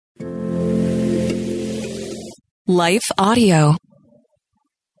Life Audio.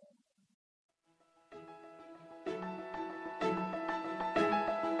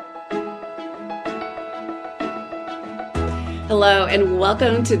 Hello, and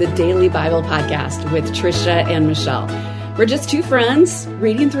welcome to the Daily Bible Podcast with Trisha and Michelle. We're just two friends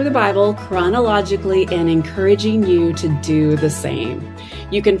reading through the Bible chronologically and encouraging you to do the same.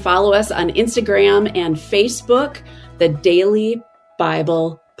 You can follow us on Instagram and Facebook, the Daily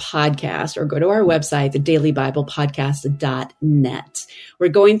Bible Podcast, or go to our website, thedailybiblepodcast.net. We're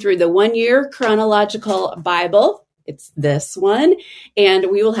going through the 1 year chronological Bible. It's this one. And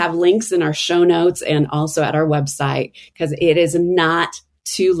we will have links in our show notes and also at our website because it is not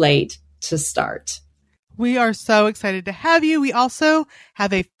too late to start. We are so excited to have you. We also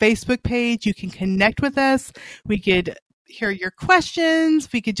have a Facebook page. You can connect with us. We could hear your questions.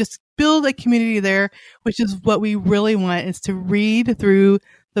 We could just build a community there, which is what we really want, is to read through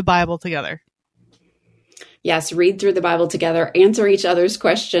the Bible together. Yes, read through the Bible together, answer each other's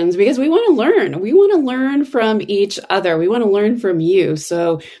questions because we want to learn. We want to learn from each other. We want to learn from you.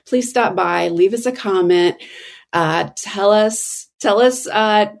 So please stop by, leave us a comment, tell us,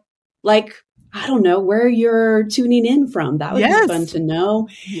 like, I don't know, where you're tuning in from. That would be fun to know.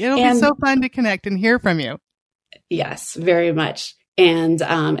 It'll be so fun to connect and hear from you. Yes, very much. And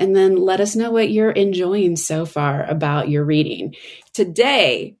then let us know what you're enjoying so far about your reading.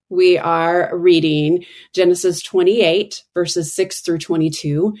 Today, we are reading Genesis 28, verses 6 through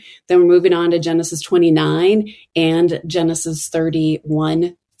 22. Then we're moving on to Genesis 29 and Genesis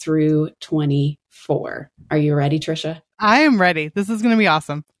 31 through 24. Are you ready, Trisha? I am ready. This is going to be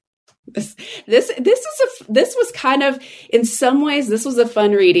awesome. This was kind of, in some ways, this was a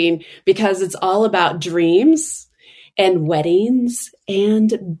fun reading because it's all about dreams and weddings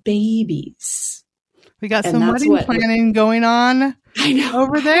and babies. We got some wedding planning going on. I know.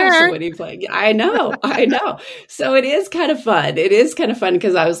 Over there. Wedding planning. I know. So it is kind of fun. It is kind of fun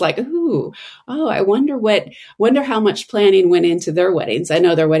because I was like, I wonder how much planning went into their weddings. I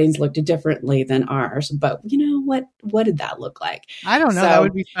know their weddings looked differently than ours, but you know, what did that look like? I don't know. That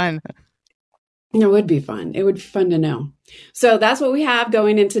would be fun. It would be fun. It would be fun to know. So that's what we have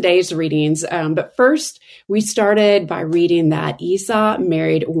going in today's readings. But first, we started by reading that Esau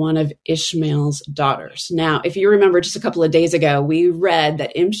married one of Ishmael's daughters. Now, if you remember just a couple of days ago, we read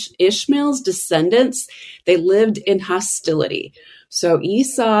that Ishmael's descendants, they lived in hostility. So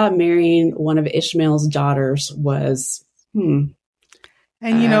Esau marrying one of Ishmael's daughters was, And,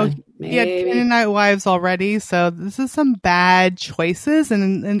 you know, he had Canaanite wives already, so this is some bad choices.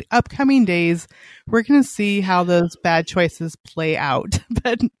 And in upcoming days, we're going to see how those bad choices play out.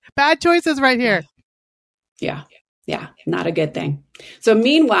 But bad choices right here. Yeah, not a good thing. So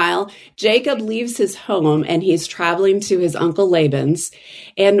meanwhile, Jacob leaves his home and he's traveling to his uncle Laban's.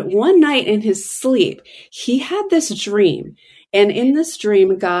 And one night in his sleep, he had this dream. And in this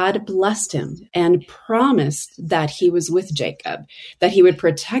dream, God blessed him and promised that he was with Jacob, that he would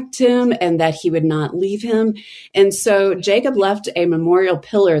protect him and that he would not leave him. And so Jacob left a memorial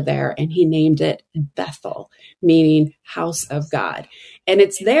pillar there and he named it Bethel, meaning house of God. And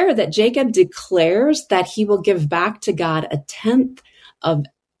it's there that Jacob declares that he will give back to God 1/10 of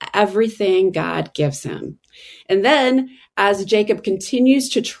everything God gives him. And then as Jacob continues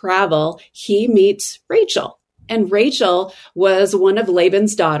to travel, he meets Rachel. And Rachel was one of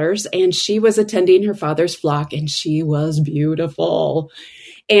Laban's daughters, and she was attending her father's flock, and she was beautiful.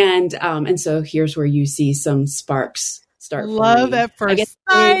 And so here's where you see some sparks start. Love at first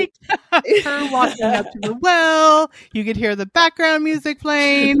sight. Her walking up to the well. You could hear the background music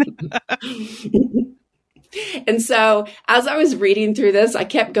playing. And so as I was reading through this, I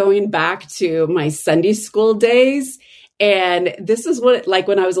kept going back to my Sunday school days. And this is what, like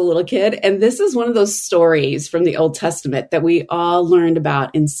when I was a little kid, and this is one of those stories from the Old Testament that we all learned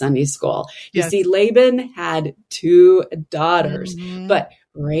about in Sunday school. Yes. You see, Laban had 2 daughters, but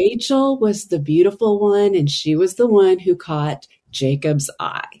Rachel was the beautiful one, and she was the one who caught Jacob's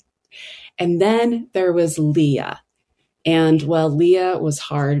eye. And then there was Leah. And Leah was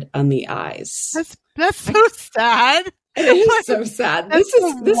hard on the eyes. That's so sad. It is so sad. This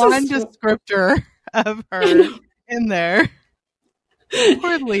is one descriptor of her. In there.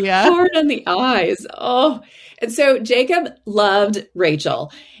 Poor Leah. Hard on the eyes. Oh. And so Jacob loved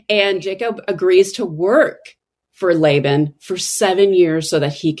Rachel, and Jacob agrees to work for Laban for 7 years so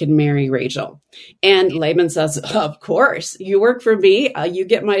that he can marry Rachel. And Laban says, of course, you work for me. You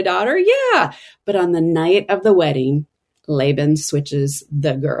get my daughter. Yeah. But on the night of the wedding, Laban switches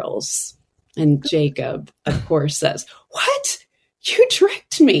the girls. And Jacob, of course, says, what? You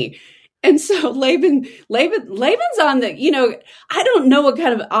tricked me. And so Laban's on the, I don't know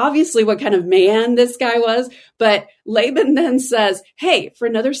obviously what kind of man this guy was, but Laban then says, hey, for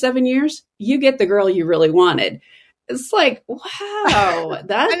another 7 years, you get the girl you really wanted. It's like, wow,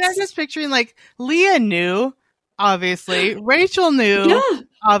 that's. And I'm just picturing like Leah knew, obviously. Rachel knew, yeah.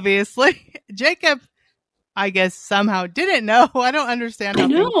 obviously. Jacob, I guess, somehow didn't know. I don't understand how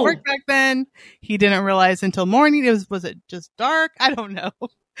things worked back then. He didn't realize until morning. Was it just dark? I don't know.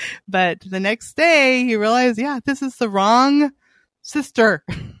 But the next day, he realized, yeah, this is the wrong sister.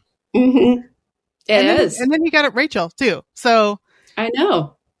 Mm-hmm. It is. And then he got it Rachel, too. So I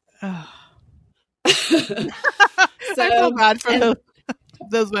know. So, I feel bad for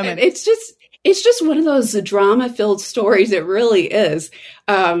those women. It's just one of those drama-filled stories. It really is.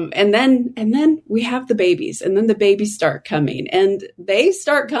 And then we have the babies, and then the babies start coming, and they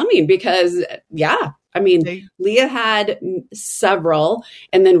start coming because, Leah had several,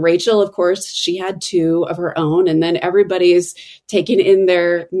 and then Rachel, of course, she had 2 of her own, and then everybody's taking in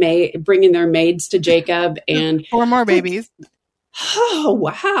bringing their maids to Jacob, and 4 more babies. Oh,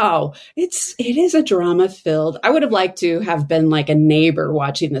 wow. It is a drama filled. I would have liked to have been like a neighbor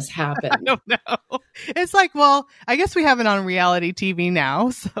watching this happen. I don't know. It's like, well, I guess we have it on reality TV now.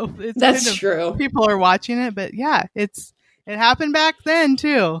 So that's true. People are watching it, but yeah, it happened back then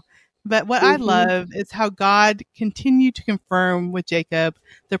too. But what I love is how God continued to confirm with Jacob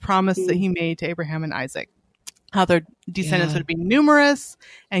the promise that he made to Abraham and Isaac, how their descendants would be numerous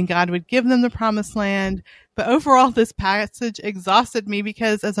and God would give them the promised land. But overall, this passage exhausted me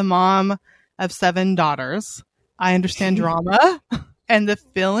because as a mom of 7 daughters, I understand drama and the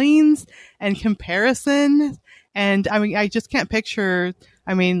feelings and comparison. And I just can't picture.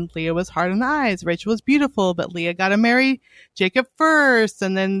 Leah was hard on the eyes. Rachel was beautiful, but Leah got to marry Jacob first.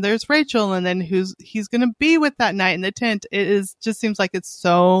 And then there's Rachel. And then he's going to be with that night in the tent. Just seems like it's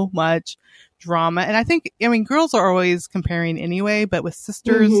so much drama. And I think, girls are always comparing anyway, but with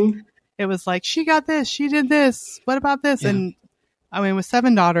sisters, it was like, she got this, she did this. What about this? Yeah. And with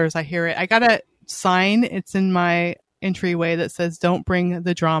 7 daughters, I hear it. I got a sign. It's in my entryway that says, don't bring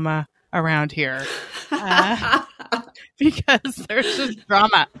the drama around here. Because there's just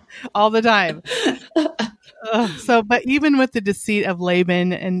drama all the time. But even with the deceit of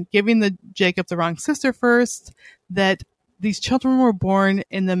Laban and giving Jacob the wrong sister first, that these children were born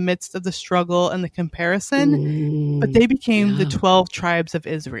in the midst of the struggle and the comparison, but they became the 12 tribes of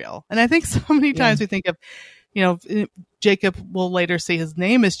Israel. And I think so many times we think of, Jacob will later say his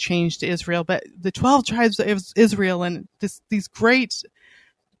name is changed to Israel, but the 12 tribes of Israel and these great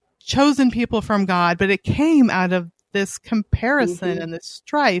chosen people from God, but it came out of this comparison and this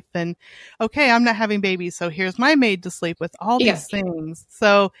strife and, okay, I'm not having babies, so here's my maid to sleep with, all these things.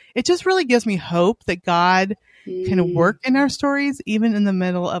 So it just really gives me hope that God can work in our stories, even in the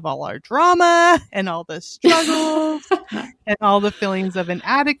middle of all our drama and all the struggles and all the feelings of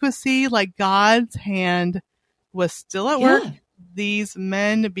inadequacy. Like God's hand was still at work. These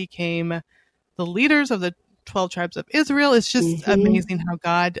men became the leaders of the 12 tribes of Israel. It's just amazing how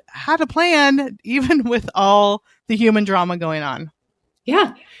God had a plan, even with all the human drama going on.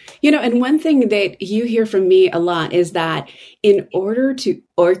 Yeah. And one thing that you hear from me a lot is that in order to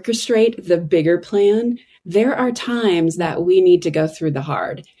orchestrate the bigger plan, there are times that we need to go through the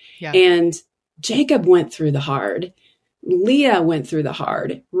hard. Yeah. And Jacob went through the hard. Leah went through the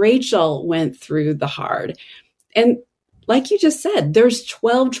hard. Rachel went through the hard. And like you just said, there's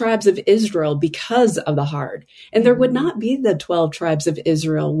 12 tribes of Israel because of the hard. And there would not be the 12 tribes of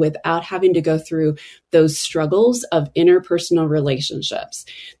Israel without having to go through those struggles of interpersonal relationships,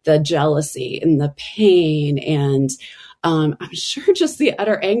 the jealousy and the pain and I'm sure just the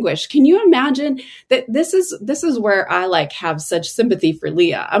utter anguish. Can you imagine that this is where I have such sympathy for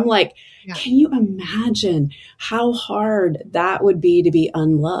Leah. I'm like, can you imagine how hard that would be to be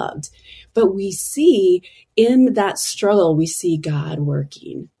unloved? But we see in that struggle, we see God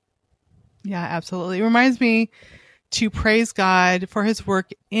working. Yeah, absolutely. It reminds me to praise God for his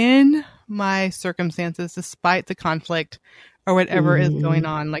work in my circumstances, despite the conflict or whatever is going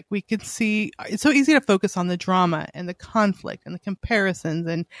on. Like we could see, it's so easy to focus on the drama and the conflict and the comparisons,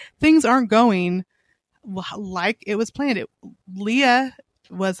 and things aren't going like it was planned. Leah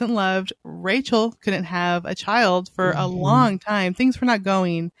wasn't loved. Rachel couldn't have a child for a long time. Things were not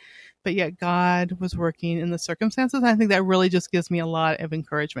going, but yet God was working in the circumstances. I think that really just gives me a lot of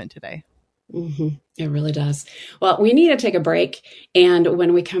encouragement today. It really does. Well, we need to take a break. And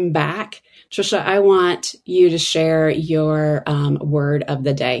when we come back, Trisha, I want you to share your word of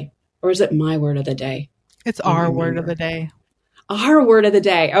the day. Or is it my word of the day? It's our word of the day. Our word of the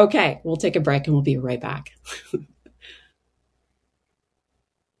day. Okay. We'll take a break and we'll be right back.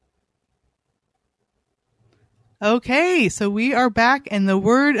 Okay, so we are back, and the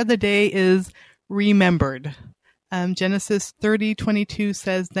word of the day is remembered. Genesis 30:22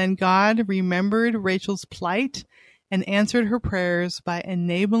 says, "Then God remembered Rachel's plight and answered her prayers by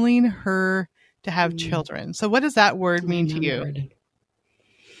enabling her to have children." So what does that word mean to you?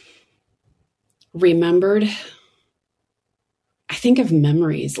 Remembered. I think of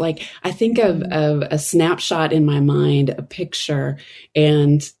memories. Like I think of a snapshot in my mind, a picture,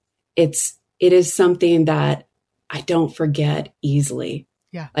 and it is something that I don't forget easily.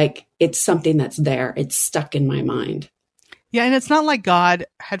 Yeah. Like it's something that's there. It's stuck in my mind. Yeah, and it's not like God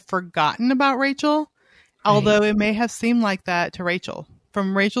had forgotten about Rachel, although it may have seemed like that to Rachel.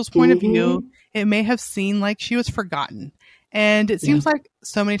 From Rachel's point of view, it may have seemed like she was forgotten. And it seems like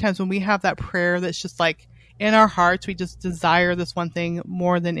so many times when we have that prayer that's just like in our hearts, we just desire this one thing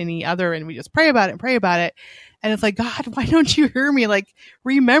more than any other, and we just pray about it and pray about it. And it's like, God, why don't you hear me? Like,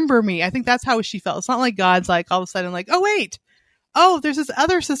 remember me. I think that's how she felt. It's not like God's like all of a sudden like, oh, wait. Oh, there's this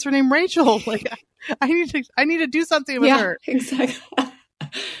other sister named Rachel. Like, I need to do something with her. Exactly.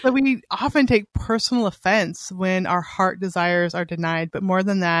 So we often take personal offense when our heart desires are denied. But more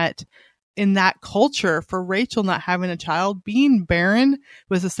than that, in that culture, for Rachel not having a child, being barren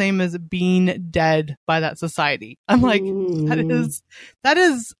was the same as being dead by that society. I'm like, that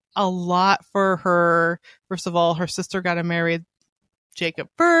is a lot for her. First of all, her sister got to marry Jacob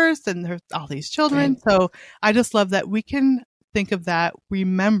first, and there's all these children. Right. So I just love that we can think of that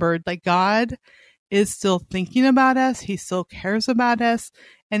remembered, like God is still thinking about us. He still cares about us.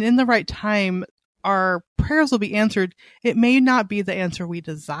 And in the right time, our prayers will be answered. It may not be the answer we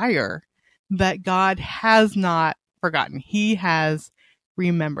desire, but God has not forgotten. He has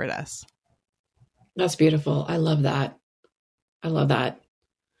remembered us. That's beautiful. I love that. I love that.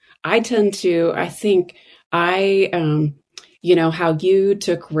 I think how you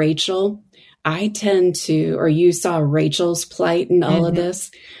took Rachel, I tend to, or you saw Rachel's plight in all of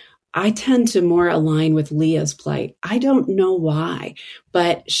this. I tend to more align with Leah's plight. I don't know why,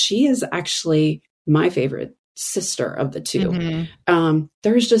 but she is actually my favorite sister of the two.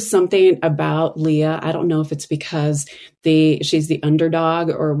 There's just something about Leah. I don't know if it's because she's the underdog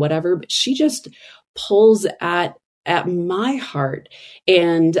or whatever, but she just pulls at my heart.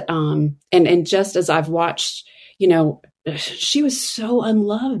 And just as I've watched, she was so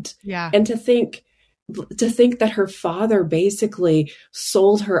unloved. Yeah. And to think that her father basically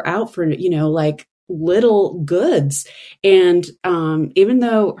sold her out for, like little goods. And even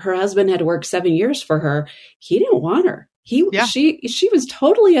though her husband had worked 7 years for her, he didn't want her. She was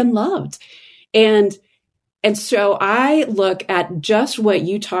totally unloved. And so I look at just what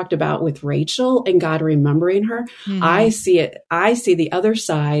you talked about with Rachel and God remembering her. I see it. I see the other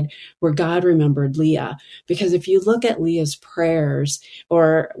side where God remembered Leah, because if you look at Leah's prayers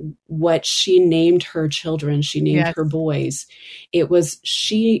or what she named her children, she named her boys. It was,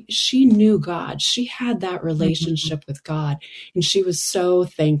 she knew God. She had that relationship with God, and she was so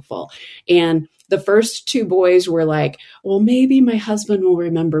thankful. And the first two boys were like, well, maybe my husband will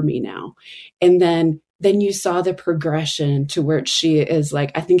remember me now. And then you saw the progression to where she is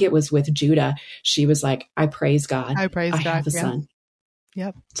like, I think it was with Judah. She was like, I praise God. I have a son.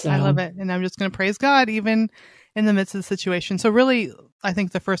 Yep. So. I love it. And I'm just going to praise God even in the midst of the situation. So really, I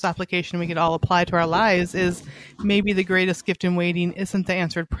think the first application we could all apply to our lives is maybe the greatest gift in waiting isn't the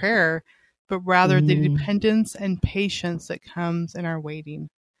answered prayer, but rather the dependence and patience that comes in our waiting.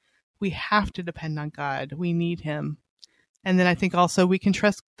 We have to depend on God. We need him. And then I think also we can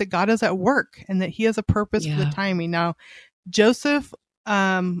trust that God is at work and that he has a purpose for the timing. Now, Joseph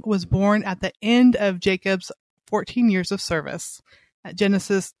was born at the end of Jacob's 14 years of service.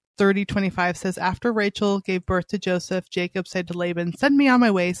 Genesis 30:25 says, after Rachel gave birth to Joseph, Jacob said to Laban, send me on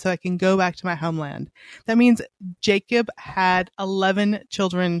my way so I can go back to my homeland. That means Jacob had 11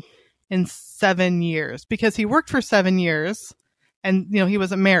 children in 7 years because he worked for 7 years and, he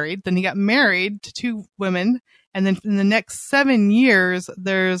wasn't married. Then he got married to 2 women. And then in the next 7 years,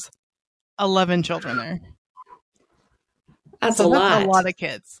 there's 11 children there. That's a lot. That's a lot of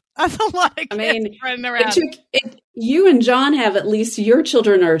kids. That's a lot of kids running around. You and John have, at least your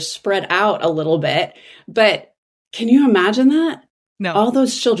children are spread out a little bit. But can you imagine that? No. All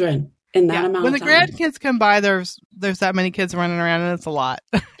those children in that amount of time. When the grandkids come by, there's that many kids running around, and it's a lot.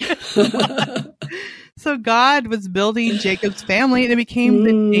 So God was building Jacob's family, and it became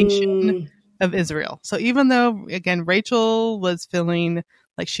the nation of Israel. So even though, again, Rachel was feeling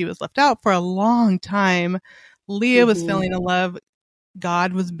like she was left out for a long time, Leah was feeling love.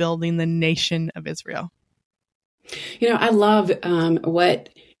 God was building the nation of Israel. I love what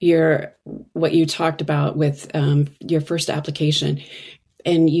you talked about with your first application.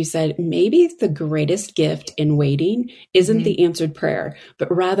 and you said, maybe the greatest gift in waiting isn't the answered prayer,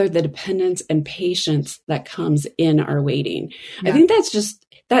 but rather the dependence and patience that comes in our waiting. Yeah. I think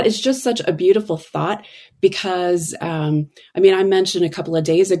that is just such a beautiful thought because, I mentioned a couple of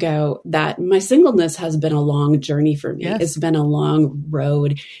days ago that my singleness has been a long journey for me. Yes. It's been a long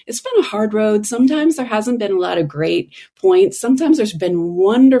road. It's been a hard road. Sometimes there hasn't been a lot of great points. Sometimes there's been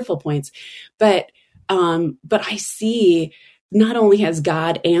wonderful points, but I see not only has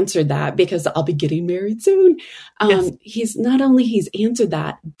God answered that because I'll be getting married soon. He's answered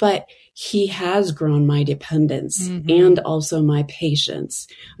that, but he has grown my dependence and also my patience.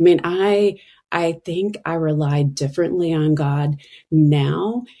 I mean, I think I rely differently on God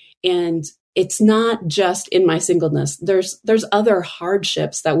now, and it's not just in my singleness. There's other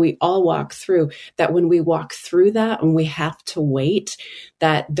hardships that we all walk through, that when we walk through that and we have to wait,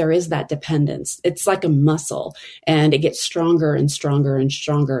 that there is that dependence. It's like a muscle, and it gets stronger and stronger and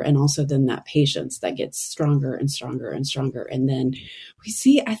stronger. And also then that patience that gets stronger and stronger and stronger. And then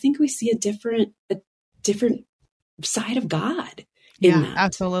I think we see a different side of God. Yeah,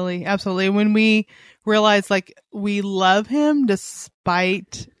 absolutely. Absolutely. When we realize like we love him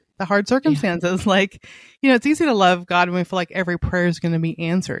despite the hard circumstances, it's easy to love God when we feel like every prayer is going to be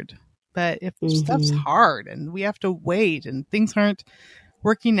answered. But if stuff's hard and we have to wait and things aren't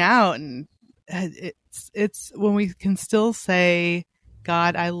working out, and it's when we can still say,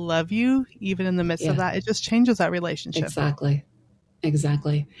 God, I love you, even in the midst of that, it just changes that relationship.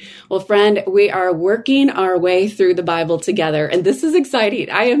 Exactly. Well, friend, we are working our way through the Bible together, and this is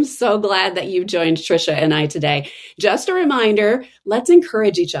exciting. I am so glad that you joined Trisha and I today. Just a reminder, let's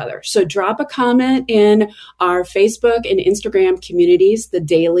encourage each other. So drop a comment in our Facebook and Instagram communities, the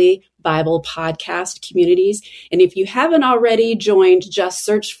Daily Bible Podcast communities. And if you haven't already joined, just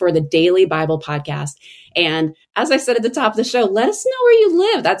search for the Daily Bible Podcast. And as I said at the top of the show, let us know where you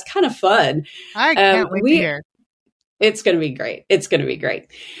live. That's kind of fun. I can't wait to hear. It's going to be great. It's going to be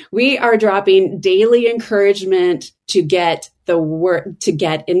great. We are dropping daily encouragement to get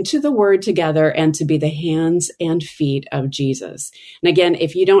into the Word together and to be the hands and feet of Jesus. And again,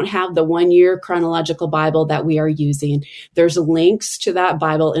 if you don't have the 1-year chronological Bible that we are using, there's links to that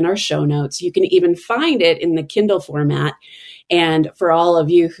Bible in our show notes. You can even find it in the Kindle format. And for all of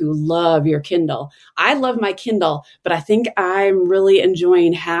you who love your Kindle, I love my Kindle, but I think I'm really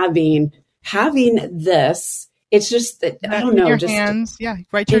enjoying having this. It's just that I don't know. Your just hands,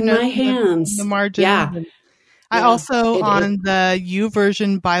 write your in notes my hands, the margin. Yeah. I also on the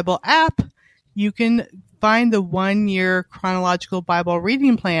YouVersion Bible app, you can find the 1-year chronological Bible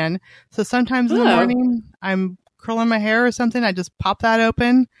reading plan. So sometimes in the morning, I'm curling my hair or something. I just pop that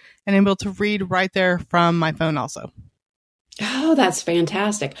open and I'm able to read right there from my phone also. Oh, that's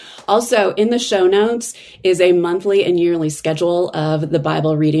fantastic. Also, in the show notes is a monthly and yearly schedule of the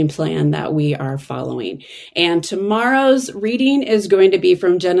Bible reading plan that we are following. And tomorrow's reading is going to be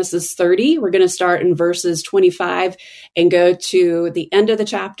from Genesis 30. We're going to start in verses 25 and go to the end of the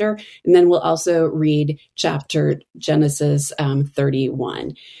chapter. And then we'll also read Genesis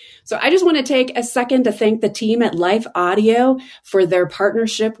 31. So I just want to take a second to thank the team at Life Audio for their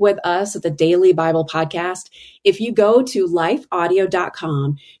partnership with us at the Daily Bible Podcast. If you go to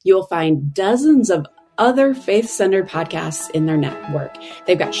lifeaudio.com, you'll find dozens of other faith-centered podcasts in their network.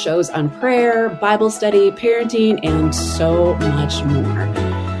 They've got shows on prayer, Bible study, parenting, and so much more.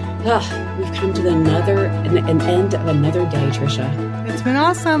 We've come to an end of another day, Trisha. It's been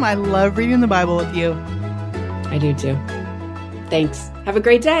awesome. I love reading the Bible with you. I do too. Thanks. Have a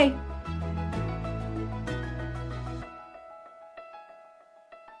great day.